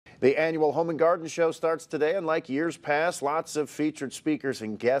The annual Home and Garden Show starts today, and like years past, lots of featured speakers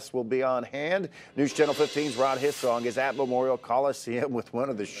and guests will be on hand. News Channel 15's Rod Hissong is at Memorial Coliseum with one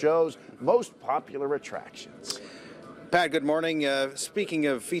of the show's most popular attractions. Pat, good morning. Speaking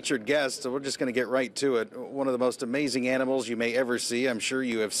of featured guests, we're just going to get right to it. One of the most amazing animals you may ever see. I'm sure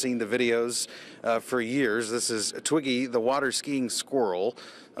you have seen the videos for years. This is Twiggy, the water skiing squirrel.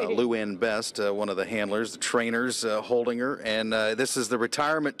 Lou Ann Best, one of the handlers, the trainers holding her. And this is the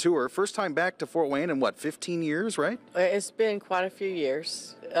retirement tour. First time back to Fort Wayne in what, 15 years, right? It's been quite a few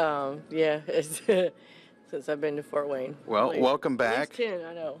years. Yeah, since I've been to Fort Wayne. Well, welcome back. At least 10,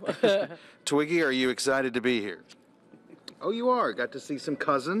 I know. Twiggy, are you excited to be here? Oh, you are. Got to see some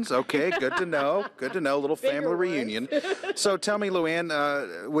cousins. Okay, good to know. Good to know. A little family reunion. So tell me, Lou Ann,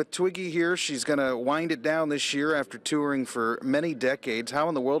 with Twiggy here, she's going to wind it down this year after touring for many decades. How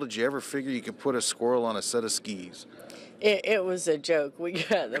in the world did you ever figure you could put a squirrel on a set of skis? It was a joke. We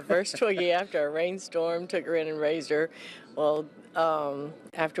got the first Twiggy after a rainstorm, took her in and raised her. Well,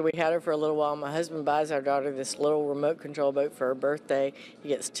 after we had her for a little while, my husband buys our daughter this little remote control boat for her birthday. He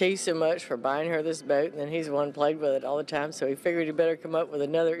gets teased so much for buying her this boat, and then he's the one who played with it all the time, so he figured he better come up with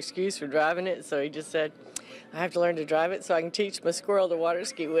another excuse for driving it, so he just said, I have to learn to drive it so I can teach my squirrel to water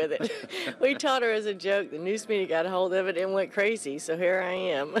ski with it. We taught her as a joke. The news media got a hold of it and went crazy, so here I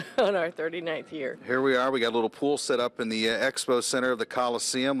am on our 39th year. Here we are. We got a little pool set up in the expo center of the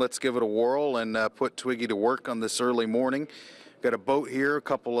Coliseum. Let's give it a whirl and put Twiggy to work on this early morning. Got a boat here, a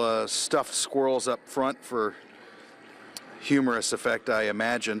couple of stuffed squirrels up front for humorous effect, I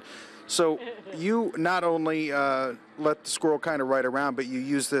imagine. So you not only let the squirrel kind of ride around, but you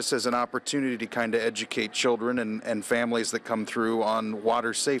use this as an opportunity to kind of educate children and families that come through on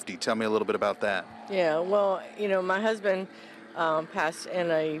water safety. Tell me a little bit about that. Yeah, well, you know, my husband passed in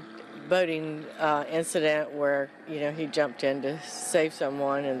a boating incident where, you know, he jumped in to save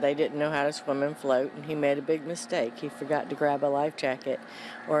someone and they didn't know how to swim and float, and he made a big mistake. He forgot to grab a life jacket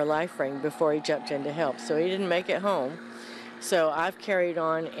or a life ring before he jumped in to help, so he didn't make it home. So I've carried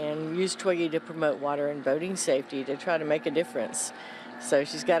on and used Twiggy to promote water and boating safety to try to make a difference. So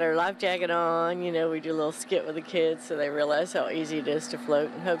she's got her life jacket on, you know, we do a little skit with the kids so they realize how easy it is to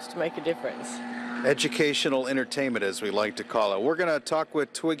float, and hopes to make a difference. Educational entertainment, as we like to call it. We're going to talk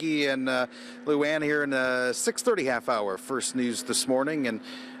with Twiggy and Lou Ann here in the 6:30 half hour, first news this morning. And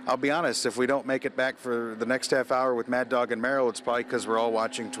I'll be honest, if we don't make it back for the next half hour with Mad Dog and Merrill, it's probably because we're all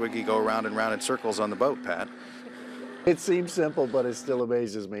watching Twiggy go round and round in circles on the boat, Pat. It seems simple, but it still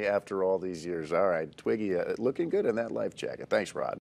amazes me after all these years. All right, Twiggy, looking good in that life jacket. Thanks, Rod.